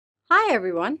Hi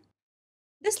everyone!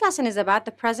 This lesson is about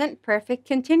the present perfect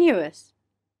continuous.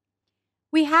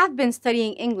 We have been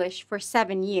studying English for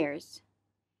 7 years.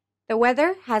 The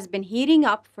weather has been heating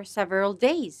up for several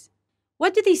days.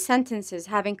 What do these sentences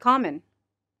have in common?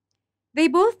 They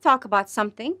both talk about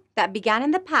something that began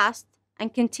in the past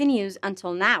and continues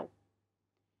until now.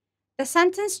 The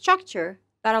sentence structure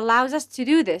that allows us to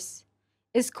do this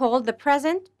is called the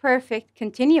present perfect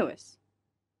continuous.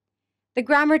 The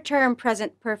grammar term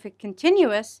present perfect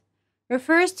continuous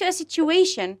refers to a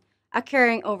situation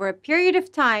occurring over a period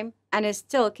of time and is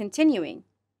still continuing.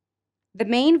 The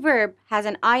main verb has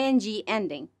an ing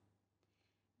ending.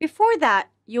 Before that,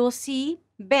 you will see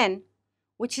been,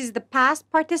 which is the past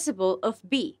participle of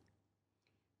be.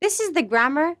 This is the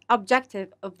grammar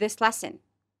objective of this lesson.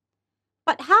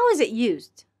 But how is it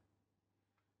used?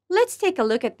 Let's take a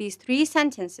look at these 3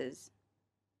 sentences.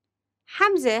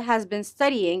 Hamza has been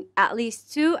studying at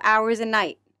least 2 hours a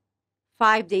night,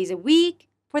 5 days a week,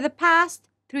 for the past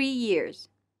 3 years.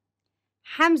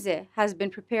 Hamza has been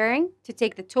preparing to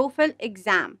take the TOEFL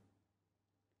exam.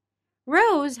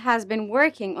 Rose has been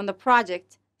working on the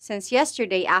project since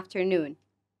yesterday afternoon.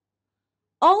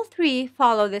 All 3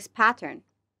 follow this pattern.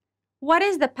 What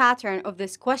is the pattern of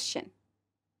this question?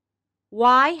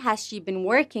 Why has she been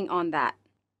working on that?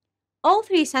 All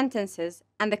 3 sentences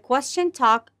and the question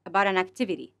talk about an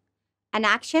activity, an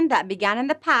action that began in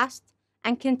the past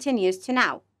and continues to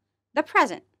now, the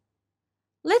present.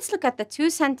 Let's look at the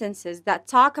 2 sentences that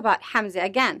talk about Hamza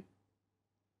again.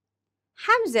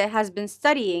 Hamza has been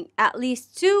studying at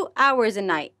least 2 hours a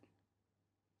night,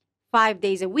 5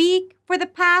 days a week for the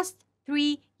past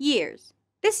 3 years.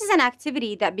 This is an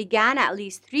activity that began at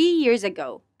least 3 years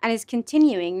ago and is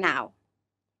continuing now.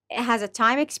 It has a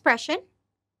time expression.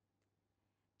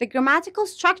 The grammatical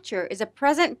structure is a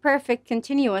present perfect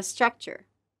continuous structure.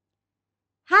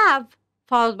 Have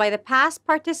followed by the past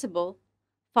participle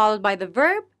followed by the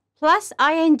verb plus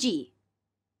ing.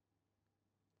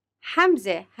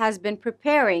 Hamza has been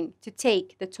preparing to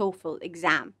take the TOEFL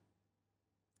exam.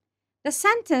 The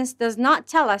sentence does not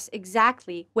tell us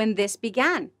exactly when this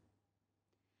began,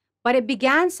 but it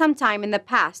began sometime in the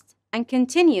past and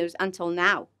continues until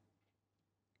now.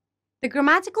 The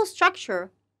grammatical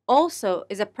structure also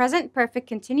is a present perfect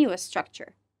continuous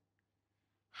structure.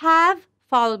 Have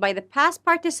followed by the past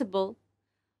participle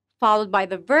followed by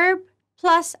the verb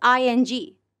plus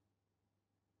ing.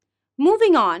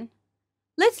 Moving on,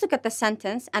 let's look at the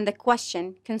sentence and the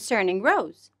question concerning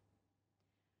Rose.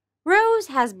 Rose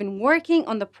has been working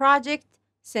on the project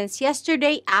since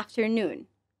yesterday afternoon.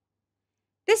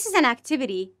 This is an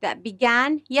activity that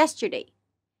began yesterday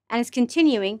and is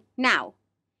continuing now.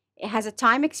 It has a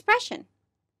time expression.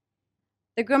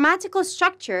 The grammatical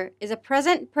structure is a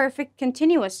present perfect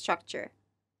continuous structure.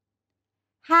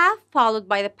 Have followed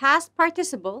by the past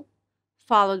participle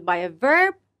followed by a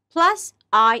verb plus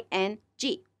ing.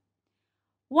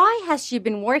 Why has she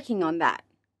been working on that?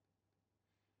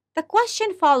 The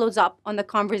question follows up on the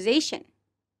conversation.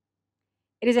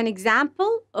 It is an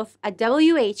example of a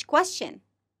WH question.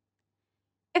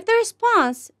 If the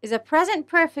response is a present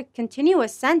perfect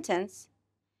continuous sentence,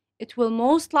 it will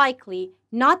most likely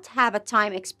not have a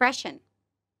time expression.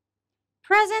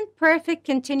 Present perfect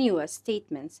continuous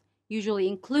statements usually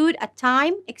include a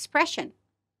time expression.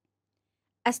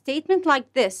 A statement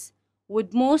like this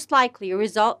would most likely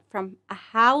result from a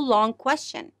how long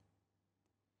question.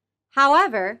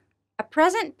 However, a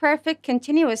present perfect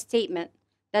continuous statement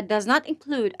that does not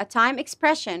include a time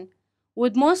expression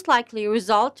would most likely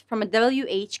result from a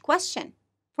WH question.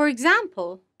 For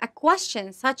example, a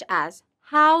question such as,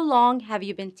 "How long have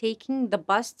you been taking the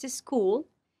bus to school?"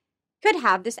 could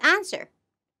have this answer.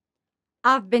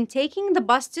 I've been taking the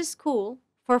bus to school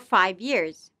for 5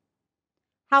 years.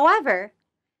 However,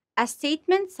 a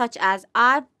statement such as,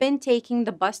 "I've been taking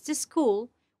the bus to school,"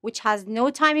 which has no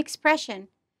time expression,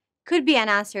 could be an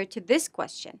answer to this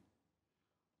question.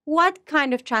 What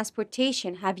kind of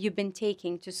transportation have you been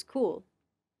taking to school?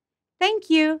 Thank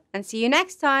you, and see you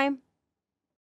next time.